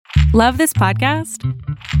Love this podcast?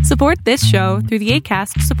 Support this show through the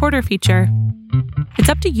Acast supporter feature. It's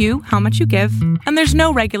up to you how much you give, and there's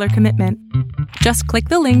no regular commitment. Just click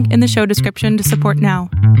the link in the show description to support now.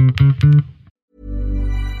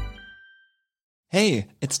 Hey,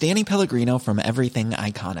 it's Danny Pellegrino from Everything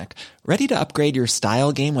Iconic. Ready to upgrade your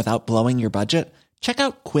style game without blowing your budget? Check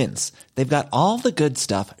out Quince. They've got all the good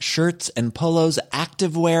stuff, shirts and polos,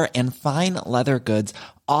 activewear, and fine leather goods,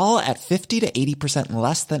 all at 50 to 80%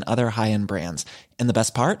 less than other high-end brands. And the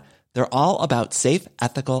best part? They're all about safe,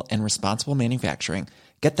 ethical, and responsible manufacturing.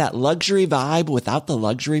 Get that luxury vibe without the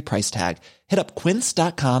luxury price tag. Hit up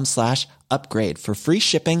quince.com/upgrade for free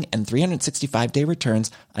shipping and 365-day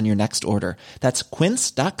returns on your next order. That's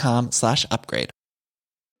quince.com/upgrade.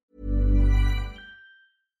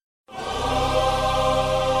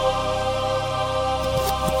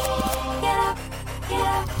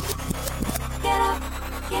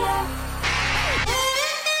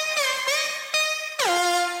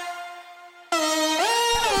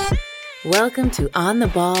 Welcome to On the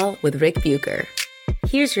Ball with Rick Bucher.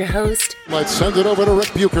 Here's your host. Let's send it over to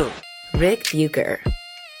Rick Bucher. Rick Bucher.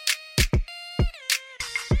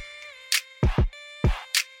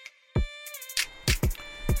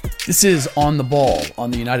 This is On the Ball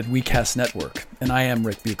on the United WeCast Network, and I am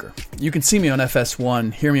Rick Bucher. You can see me on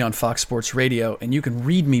FS1, hear me on Fox Sports Radio, and you can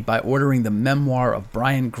read me by ordering the memoir of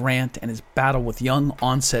Brian Grant and his battle with young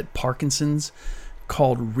onset Parkinson's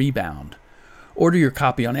called Rebound. Order your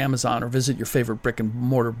copy on Amazon or visit your favorite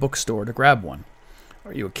brick-and-mortar bookstore to grab one.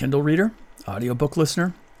 Are you a Kindle reader? Audiobook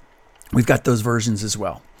listener? We've got those versions as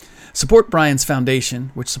well. Support Brian's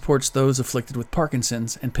foundation, which supports those afflicted with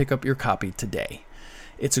Parkinson's, and pick up your copy today.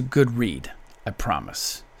 It's a good read, I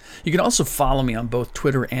promise. You can also follow me on both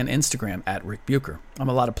Twitter and Instagram at Rick Bucher. I'm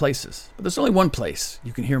a lot of places, but there's only one place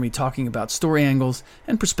you can hear me talking about story angles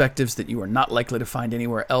and perspectives that you are not likely to find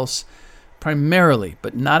anywhere else, primarily,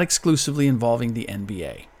 but not exclusively involving the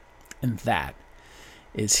NBA. And that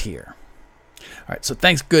is here. All right, so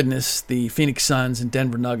thanks goodness the Phoenix Suns and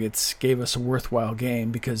Denver Nuggets gave us a worthwhile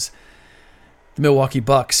game, because the Milwaukee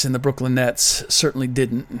Bucks and the Brooklyn Nets certainly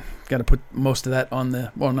didn't. Got to put most of that on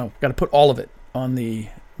the, got to put all of it on the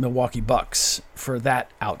Milwaukee Bucks for that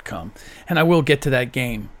outcome. And I will get to that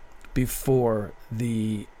game before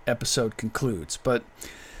the episode concludes. But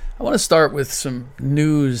I want to start with some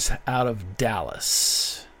news out of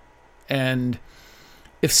Dallas. And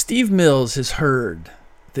if Steve Mills has heard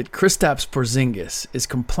that Kristaps Porzingis is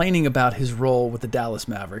complaining about his role with the Dallas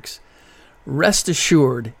Mavericks, rest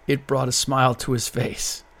assured it brought a smile to his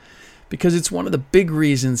face, because it's one of the big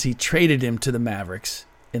reasons he traded him to the Mavericks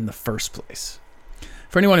in the first place.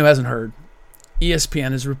 For anyone who hasn't heard,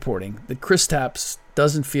 ESPN is reporting that Kristaps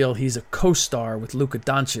doesn't feel he's a co-star with Luka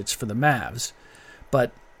Doncic for the Mavs,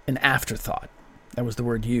 but an afterthought. That was the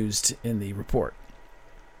word used in the report.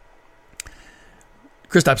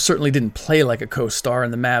 Kristaps certainly didn't play like a co-star in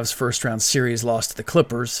the Mavs' first-round series loss to the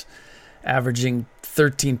Clippers, averaging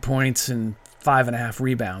 13 points and 5.5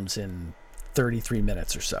 rebounds in 33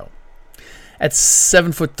 minutes or so. At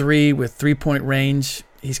 7'3" with three-point range,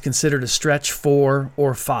 he's considered a stretch 4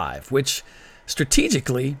 or 5, which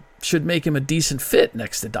strategically should make him a decent fit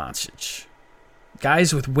next to Doncic.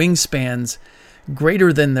 Guys with wingspans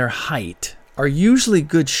greater than their height are usually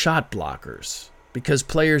good shot blockers, because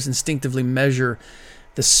players instinctively measure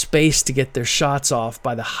the space to get their shots off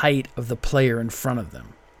by the height of the player in front of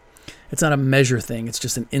them. It's not a measure thing, it's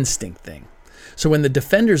just an instinct thing. So when the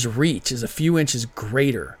defender's reach is a few inches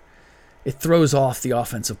greater, it throws off the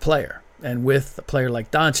offensive player. And with a player like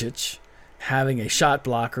Doncic, having a shot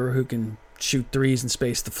blocker who can shoot threes and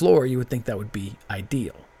space the floor, you would think that would be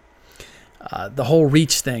ideal. The whole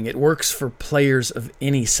reach thing, it works for players of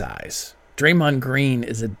any size. Draymond Green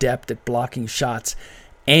is adept at blocking shots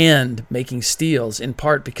and making steals, in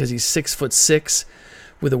part because he's 6'6",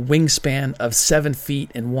 with a wingspan of 7 feet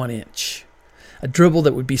and 1 inch. A dribble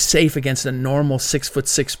that would be safe against a normal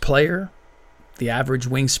 6'6" player, the average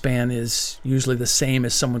wingspan is usually the same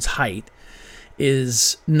as someone's height,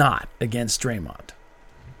 is not against Draymond.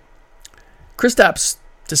 Kristaps,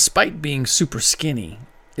 despite being super skinny,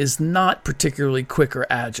 is not particularly quick or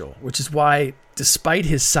agile, which is why, despite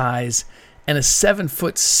his size and a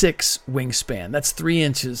 7'6" wingspan, that's 3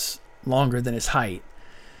 inches longer than his height,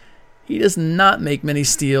 he does not make many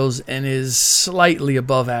steals and is slightly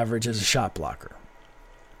above average as a shot blocker.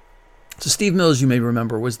 So Steve Mills, you may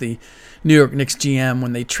remember, was the New York Knicks GM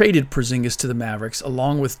when they traded Porzingis to the Mavericks,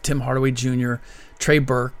 along with Tim Hardaway Jr., Trey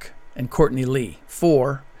Burke, and Courtney Lee,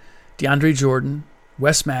 for DeAndre Jordan,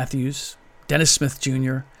 Wes Matthews, Dennis Smith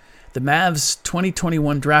Jr., the Mavs'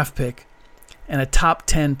 2021 draft pick, and a top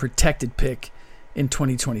 10 protected pick in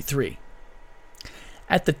 2023.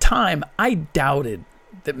 At the time, I doubted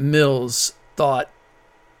that Mills thought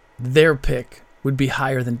their pick would be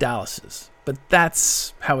higher than Dallas's, but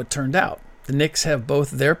that's how it turned out. The Knicks have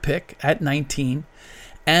both their pick at 19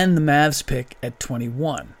 and the Mavs pick at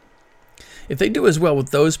 21. If they do as well with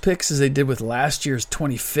those picks as they did with last year's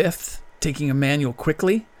 25th, taking Immanuel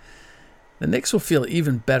Quickley, the Knicks will feel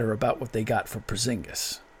even better about what they got for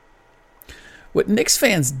Porzingis. What Knicks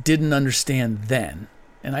fans didn't understand then,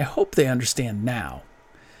 and I hope they understand now,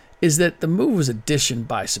 is that the move was addition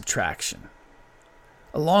by subtraction.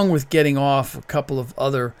 Along with getting off a couple of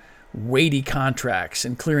other weighty contracts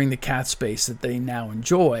and clearing the cap space that they now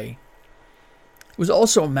enjoy, it was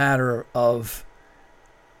also a matter of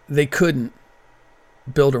they couldn't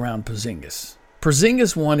build around Porzingis.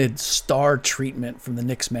 Porzingis wanted star treatment from the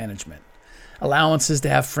Knicks management, allowances to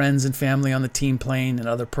have friends and family on the team plane and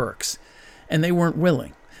other perks, and they weren't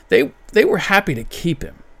willing. They were happy to keep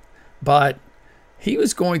him, but he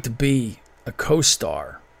was going to be a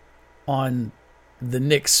co-star on the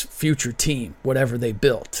Knicks' future team, whatever they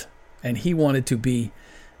built. And he wanted to be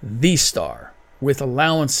the star with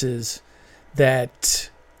allowances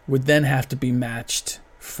that would then have to be matched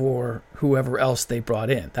for whoever else they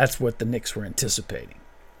brought in. That's what the Knicks were anticipating.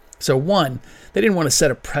 So one, they didn't want to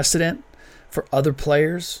set a precedent for other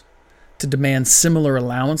players to demand similar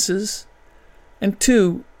allowances. And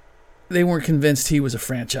two, they weren't convinced he was a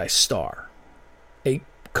franchise star. A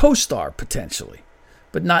co-star, potentially,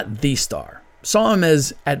 but not the star. Saw him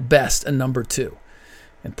as, at best, a number 2.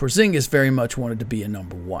 And Porzingis very much wanted to be a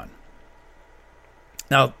number 1.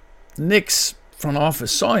 Now, the Knicks front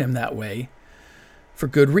office saw him that way for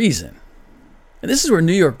good reason. And this is where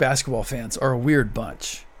New York basketball fans are a weird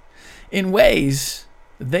bunch. In ways,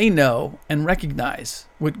 they know and recognize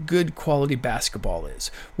what good quality basketball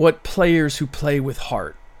is, what players who play with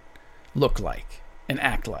heart look like and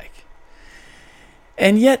act like.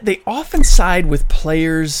 And yet they often side with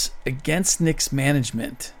players against Knicks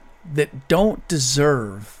management that don't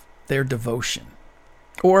deserve their devotion.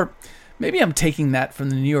 Or maybe I'm taking that from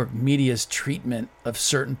the New York media's treatment of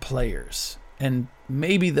certain players. And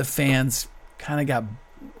maybe the fans kind of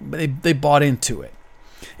they bought into it.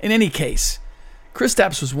 In any case,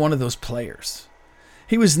 Kristaps was one of those players.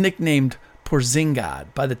 He was nicknamed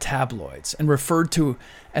Porzingad by the tabloids and referred to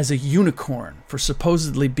as a unicorn for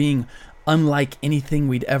supposedly being unlike anything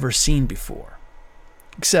we'd ever seen before.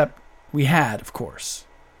 Except we had, of course,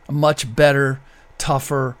 a much better,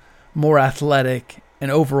 tougher, more athletic,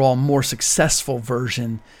 and overall more successful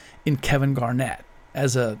version in Kevin Garnett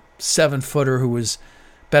as a 7-footer who was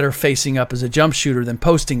better facing up as a jump shooter than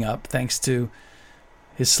posting up thanks to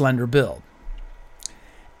his slender build.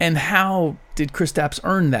 And how did Kristaps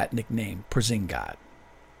earn that nickname, Porzingad?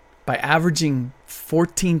 By averaging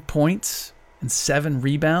 14 points and 7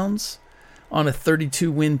 rebounds on a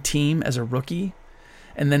 32-win team as a rookie,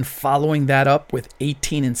 and then following that up with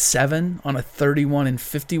 18 and 7 on a 31 and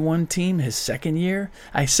 51 team his second year.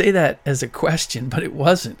 I say that as a question, but it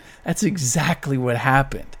wasn't. That's exactly what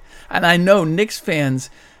happened. And I know Knicks fans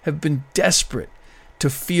have been desperate to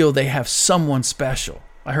feel they have someone special.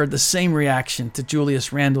 I heard the same reaction to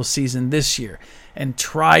Julius Randle's season this year and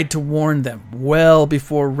tried to warn them well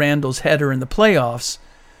before Randle's header in the playoffs,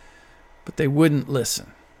 but they wouldn't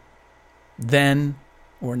listen. Then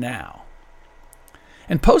or now.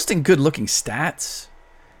 And posting good-looking stats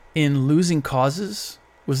in losing causes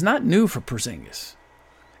was not new for Porzingis.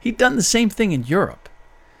 He'd done the same thing in Europe.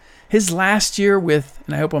 His last year with,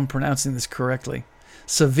 and I hope I'm pronouncing this correctly,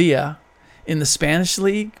 Sevilla in the Spanish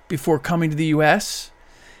league before coming to the U.S.,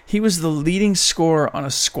 he was the leading scorer on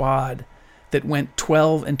a squad that went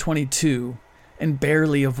 12 and 22 and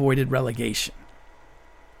barely avoided relegation.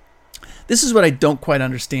 This is what I don't quite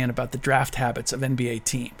understand about the draft habits of NBA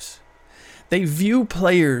teams. They view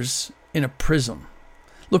players in a prism,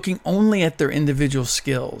 looking only at their individual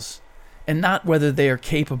skills and not whether they are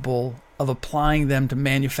capable of applying them to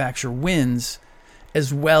manufacture wins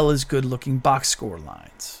as well as good-looking box score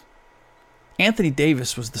lines. Anthony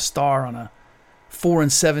Davis was the star on a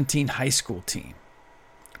 4-17 high school team.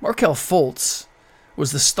 Markelle Fultz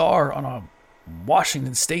was the star on a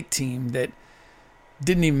Washington State team that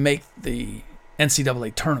didn't even make the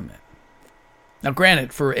NCAA tournament. Now,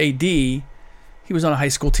 granted, for AD, he was on a high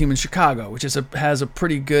school team in Chicago, which has a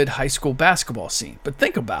pretty good high school basketball scene. But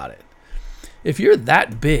think about it. If you're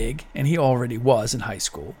that big, and he already was in high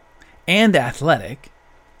school, and athletic,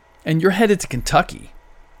 and you're headed to Kentucky,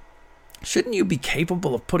 shouldn't you be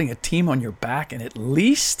capable of putting a team on your back and at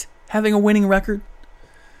least having a winning record?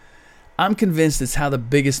 I'm convinced it's how the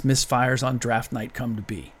biggest misfires on draft night come to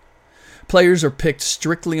be. Players are picked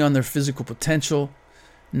strictly on their physical potential,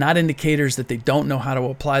 not indicators that they don't know how to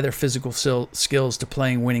apply their physical skills to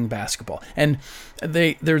playing winning basketball. And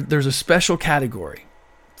there's a special category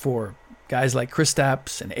for guys like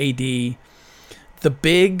Kristaps and AD, the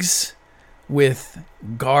bigs with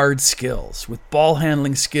guard skills, with ball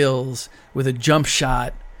handling skills, with a jump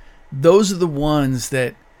shot. Those are the ones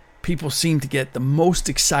that people seem to get the most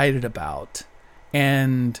excited about,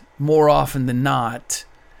 and more often than not,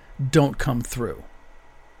 don't come through.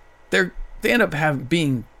 They end up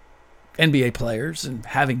being NBA players and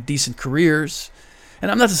having decent careers.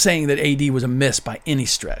 And I'm not saying that AD was a miss by any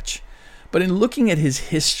stretch. But in looking at his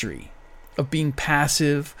history of being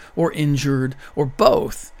passive or injured or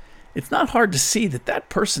both, it's not hard to see that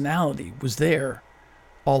personality was there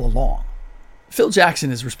all along. Phil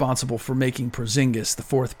Jackson is responsible for making Porzingis the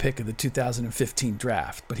 4th pick of the 2015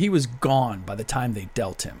 draft, but he was gone by the time they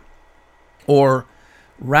dealt him. Or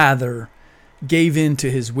rather, gave in to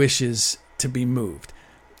his wishes to be moved.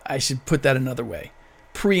 I should put that another way.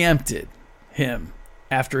 Preempted him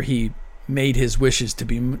after he made his wishes to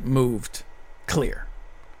be moved clear.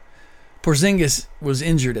 Porzingis was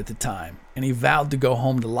injured at the time, and he vowed to go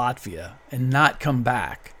home to Latvia and not come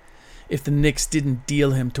back if the Knicks didn't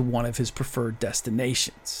deal him to one of his preferred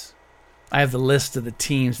destinations. I have the list of the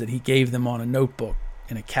teams that he gave them on a notebook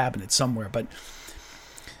in a cabinet somewhere, but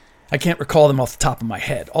I can't recall them off the top of my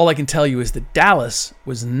head. All I can tell you is that Dallas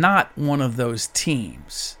was not one of those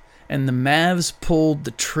teams, and the Mavs pulled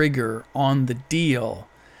the trigger on the deal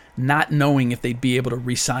not knowing if they'd be able to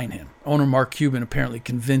re-sign him. Owner Mark Cuban apparently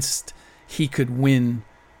convinced he could win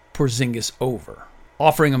Porzingis over.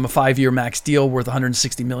 Offering him a 5-year max deal worth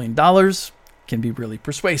 $160 million can be really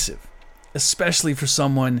persuasive, especially for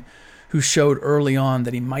someone who showed early on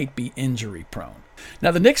that he might be injury prone.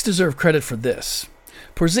 Now, the Knicks deserve credit for this.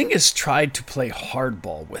 Porzingis tried to play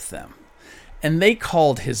hardball with them, and they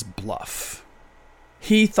called his bluff.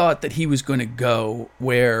 He thought that he was going to go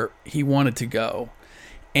where he wanted to go,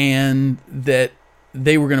 and that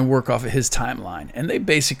they were going to work off of his timeline. And they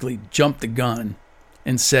basically jumped the gun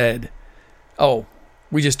and said, oh,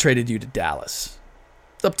 we just traded you to Dallas.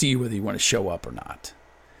 It's up to you whether you want to show up or not.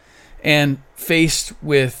 And faced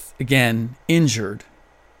with, again, injured,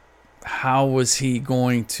 how was he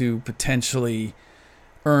going to potentially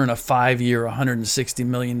earn a 5-year, $160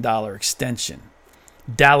 million extension?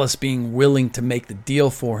 Dallas being willing to make the deal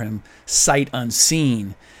for him, sight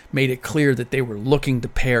unseen, made it clear that they were looking to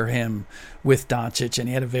pair him with Doncic, and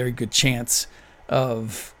he had a very good chance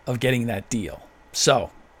of getting that deal.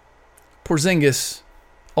 So, Porzingis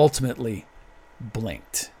ultimately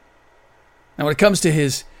blinked. Now, when it comes to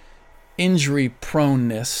his injury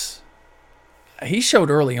proneness, he showed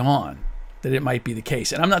early on that it might be the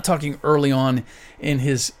case. And I'm not talking early on in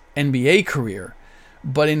his NBA career,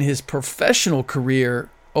 but in his professional career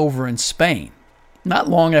over in Spain. Not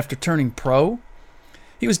long after turning pro,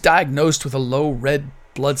 he was diagnosed with a low red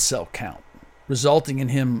blood cell count, resulting in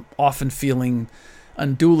him often feeling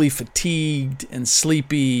unduly fatigued and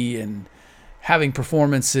sleepy and having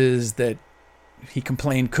performances that he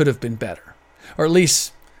complained could have been better. Or at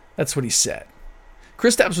least that's what he said.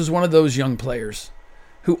 Kristaps was one of those young players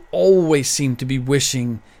who always seemed to be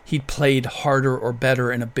wishing he'd played harder or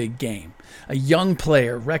better in a big game. A young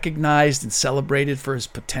player recognized and celebrated for his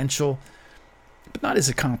potential, but not his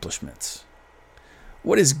accomplishments.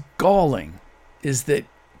 What is galling is that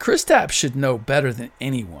Kristaps should know better than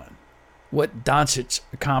anyone what Doncic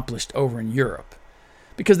accomplished over in Europe,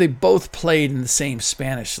 because they both played in the same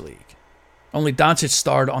Spanish league. Only Doncic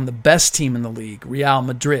starred on the best team in the league, Real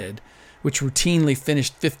Madrid, which routinely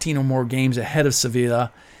finished 15 or more games ahead of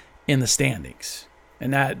Sevilla in the standings.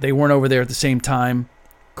 And that they weren't over there at the same time.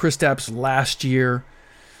 Kristaps' last year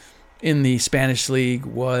in the Spanish league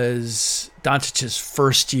was Doncic's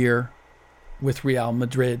first year with Real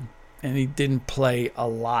Madrid, and he didn't play a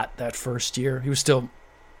lot that first year. He was still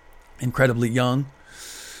incredibly young.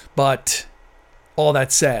 But all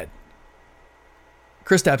that said,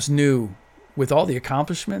 Kristaps knew with all the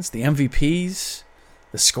accomplishments, the MVPs,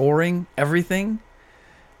 the scoring, everything,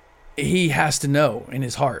 he has to know in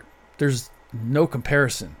his heart there's no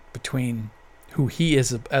comparison between who he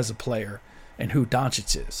is as a player and who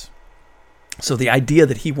Doncic is. So the idea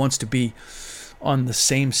that he wants to be on the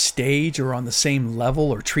same stage or on the same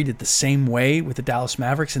level or treated the same way with the Dallas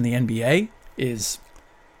Mavericks in the NBA is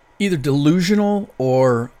either delusional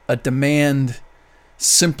or a demand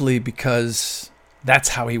simply because that's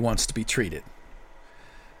how he wants to be treated.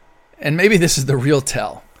 And maybe this is the real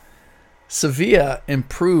tell. Sevilla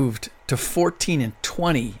improved to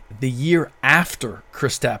 14-20 the year after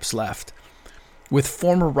Kristaps left, with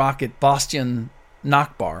former Rocket Bastian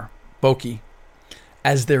Nakbar Bokey,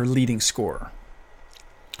 as their leading scorer.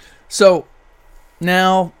 So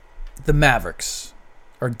now the Mavericks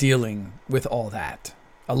are dealing with all that.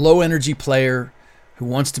 A low-energy player who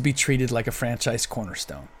wants to be treated like a franchise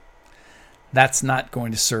cornerstone. That's not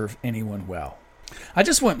going to serve anyone well. I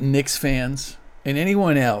just want Knicks fans and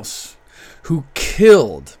anyone else who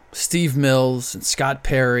killed Steve Mills and Scott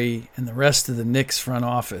Perry and the rest of the Knicks front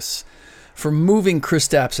office for moving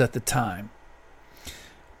Kristaps at the time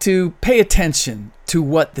to pay attention to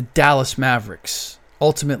what the Dallas Mavericks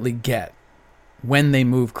ultimately get when they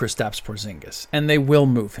move Kristaps Porzingis. And they will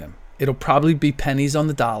move him. It'll probably be pennies on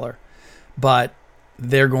the dollar, but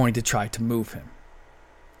they're going to try to move him.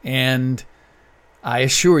 And I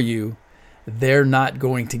assure you, they're not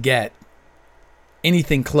going to get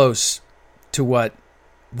anything close to what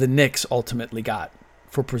the Knicks ultimately got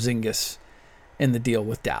for Porzingis in the deal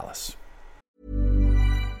with Dallas.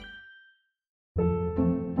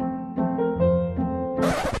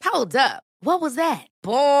 Hold up. What was that?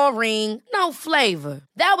 Boring. No flavor.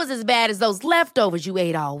 That was as bad as those leftovers you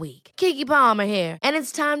ate all week. Keke Palmer here, and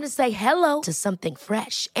it's time to say hello to something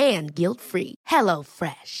fresh and guilt-free. Hello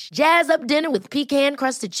Fresh. Jazz up dinner with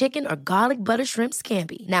pecan-crusted chicken or garlic butter shrimp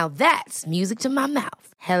scampi. Now that's music to my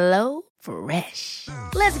mouth. Hello Fresh.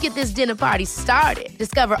 Let's get this dinner party started.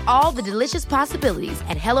 Discover all the delicious possibilities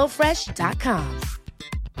at HelloFresh.com.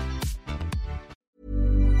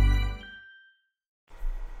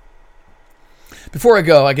 Before I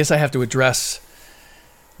go, I guess I have to address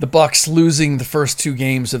the Bucks losing the first two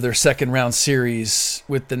games of their second-round series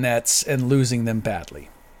with the Nets and losing them badly.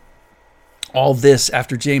 All this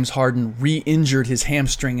after James Harden re-injured his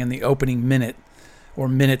hamstring in the opening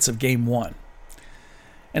minutes of Game 1.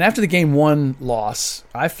 And after the Game 1 loss,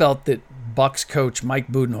 I felt that Bucks coach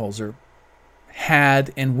Mike Budenholzer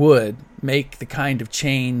had and would make the kind of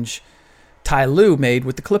change Ty Lue made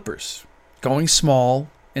with the Clippers, going small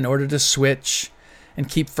in order to switch and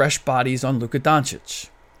keep fresh bodies on Luka Doncic.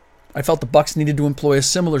 I felt the Bucks needed to employ a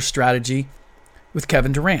similar strategy with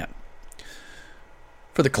Kevin Durant.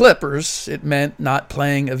 For the Clippers, it meant not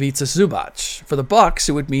playing Ivica Zubac. For the Bucks,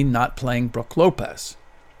 it would mean not playing Brook Lopez.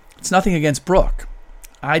 It's nothing against Brook.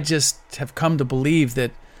 I just have come to believe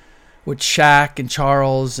that what Shaq and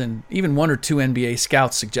Charles and even one or two NBA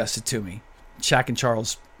scouts suggested to me, Shaq and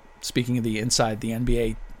Charles, speaking of the inside the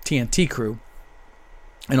NBA TNT crew,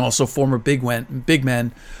 and also former big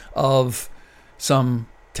men of some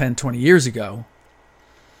 10, 20 years ago,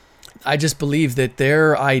 I just believe that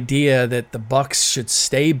their idea that the Bucks should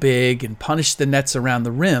stay big and punish the Nets around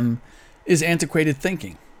the rim is antiquated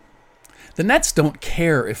thinking. The Nets don't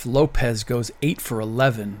care if Lopez goes 8 for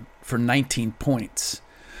 11 for 19 points,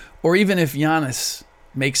 or even if Giannis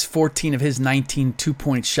makes 14 of his 19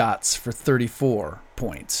 two-point shots for 34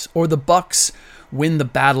 points, or the Bucks win the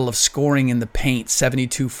battle of scoring in the paint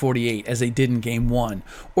 72-48 as they did in Game 1,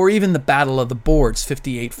 or even the battle of the boards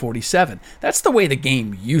 58-47. That's the way the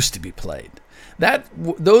game used to be played.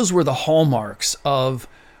 Those were the hallmarks of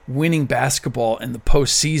winning basketball in the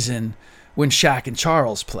postseason when Shaq and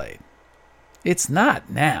Charles played. It's not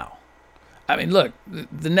now. I mean, look,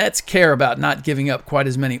 the Nets care about not giving up quite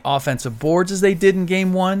as many offensive boards as they did in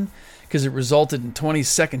Game 1 because it resulted in 20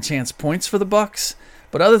 second chance points for the Bucks.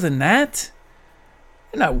 But other than that,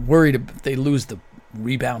 they're not worried if they lose the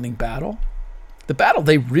rebounding battle. The battle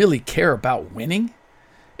they really care about winning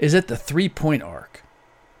is at the three-point arc,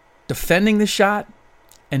 defending the shot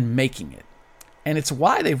and making it. And it's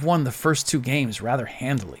why they've won the first two games rather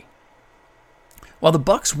handily. While the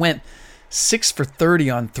Bucks went 6 for 30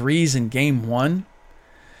 on threes in Game 1,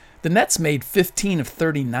 the Nets made 15 of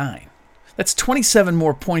 39. That's 27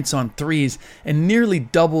 more points on threes and nearly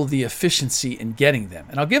double the efficiency in getting them.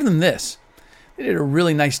 And I'll give them this. They did a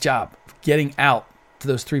really nice job of getting out to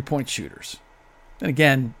those three-point shooters. And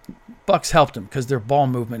again, Bucks helped them because their ball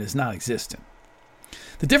movement is non-existent.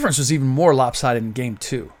 The difference was even more lopsided in Game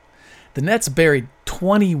 2. The Nets buried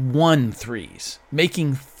 21 threes,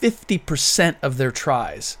 making 50% of their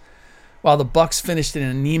tries, while the Bucks finished an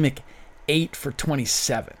anemic 8 for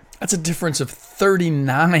 27. That's a difference of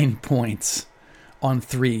 39 points on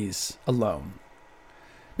threes alone.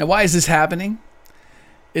 Now, why is this happening?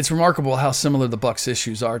 It's remarkable how similar the Bucks'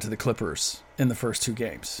 issues are to the Clippers in the first two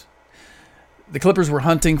games. The Clippers were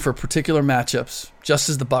hunting for particular matchups, just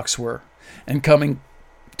as the Bucks were, and coming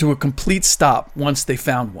to a complete stop once they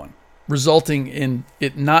found one, resulting in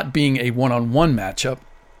it not being a one-on-one matchup,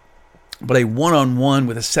 but a one-on-one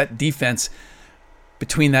with a set defense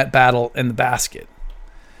between that battle and the basket.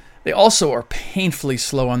 They also are painfully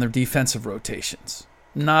slow on their defensive rotations.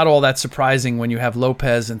 Not all that surprising when you have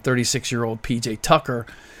Lopez and 36-year-old PJ Tucker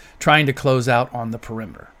trying to close out on the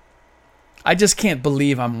perimeter. I just can't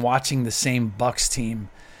believe I'm watching the same Bucks team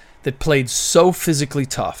that played so physically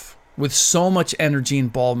tough, with so much energy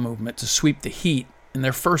and ball movement to sweep the Heat in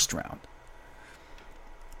their first round.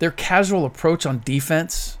 Their casual approach on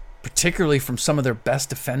defense, particularly from some of their best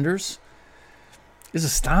defenders, is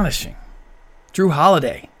astonishing. Jrue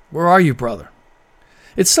Holiday, where are you, brother?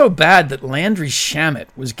 It's so bad that Landry Shamet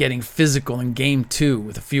was getting physical in Game 2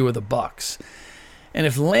 with a few of the Bucks. And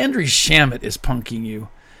if Landry Shamet is punking you,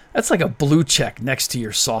 that's like a blue check next to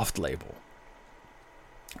your soft label.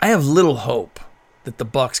 I have little hope that the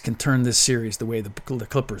Bucks can turn this series the way the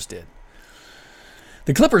Clippers did.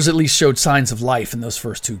 The Clippers at least showed signs of life in those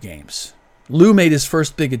first 2 games. Lou made his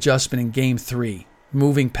first big adjustment in Game 3,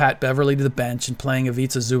 moving Pat Beverly to the bench and playing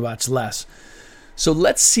Ivica Zubac less. So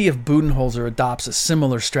let's see if Budenholzer adopts a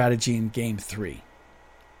similar strategy in Game 3.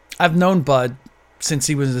 I've known Bud since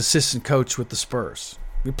he was an assistant coach with the Spurs.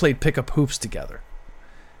 We played pickup hoops together.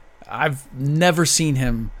 I've never seen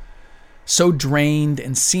him so drained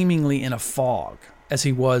and seemingly in a fog as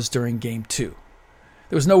he was during Game 2.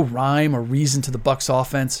 There was no rhyme or reason to the Bucks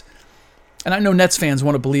offense. And I know Nets fans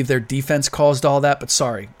want to believe their defense caused all that, but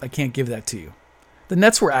sorry, I can't give that to you. The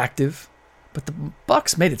Nets were active, but the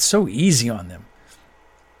Bucks made it so easy on them.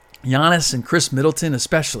 Giannis and Chris Middleton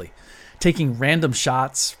especially, taking random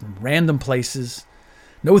shots from random places,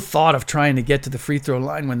 no thought of trying to get to the free throw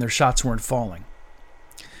line when their shots weren't falling.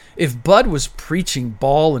 If Bud was preaching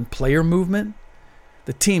ball and player movement,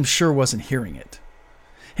 the team sure wasn't hearing it.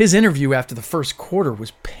 His interview after the first quarter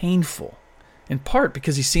was painful, in part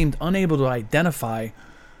because he seemed unable to identify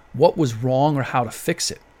what was wrong or how to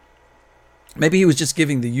fix it. Maybe he was just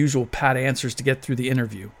giving the usual pat answers to get through the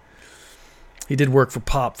interview. He did work for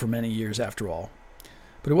Pop for many years after all.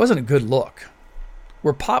 But it wasn't a good look.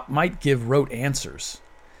 Where Pop might give rote answers,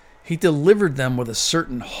 he delivered them with a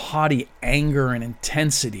certain haughty anger and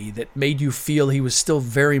intensity that made you feel he was still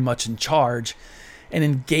very much in charge and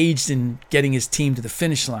engaged in getting his team to the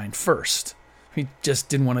finish line first. He just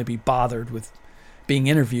didn't want to be bothered with being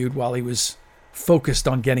interviewed while he was focused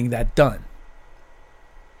on getting that done.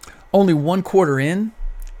 Only 1 quarter in,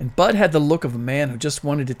 and Bud had the look of a man who just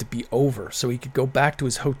wanted it to be over so he could go back to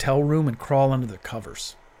his hotel room and crawl under the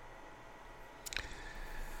covers.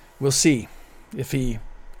 We'll see if he,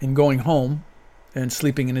 in going home and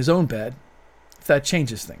sleeping in his own bed, if that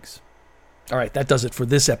changes things. All right, that does it for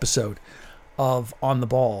this episode of On the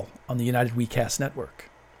Ball on the United WeCast Network.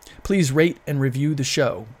 Please rate and review the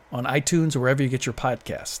show on iTunes or wherever you get your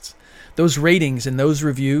podcasts. Those ratings and those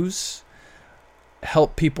reviews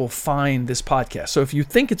help people find this podcast. So if you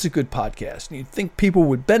think it's a good podcast and you think people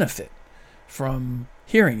would benefit from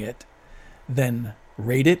hearing it, then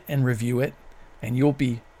rate it and review it, and you'll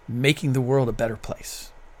be making the world a better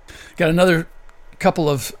place. Got another couple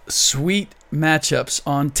of sweet matchups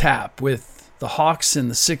on tap with the Hawks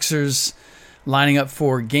and the Sixers lining up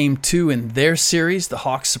for Game 2 in their series. The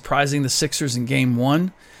Hawks surprising the Sixers in Game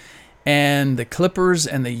 1. And the Clippers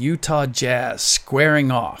and the Utah Jazz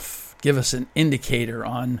squaring off. Give us an indicator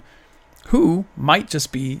on who might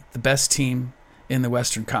just be the best team in the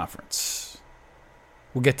Western Conference.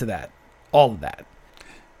 We'll get to that. All of that.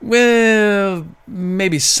 Well,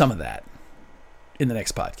 maybe some of that in the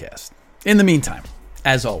next podcast. In the meantime,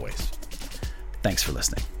 as always, thanks for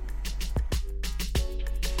listening.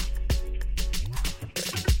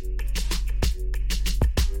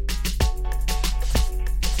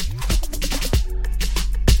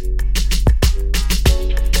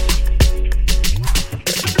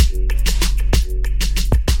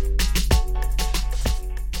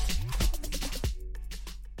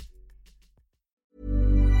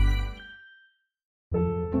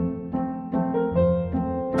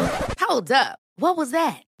 Hold up. What was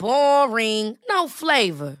that? Boring. No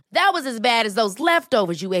flavor. That was as bad as those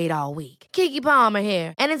leftovers you ate all week. Keke Palmer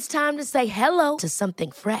here. And it's time to say hello to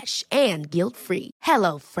something fresh and guilt-free.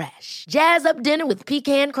 Hello Fresh. Jazz up dinner with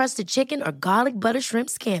pecan-crusted chicken or garlic butter shrimp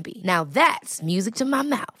scampi. Now that's music to my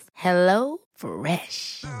mouth. Hello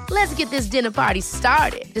Fresh. Let's get this dinner party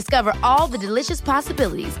started. Discover all the delicious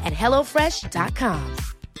possibilities at HelloFresh.com.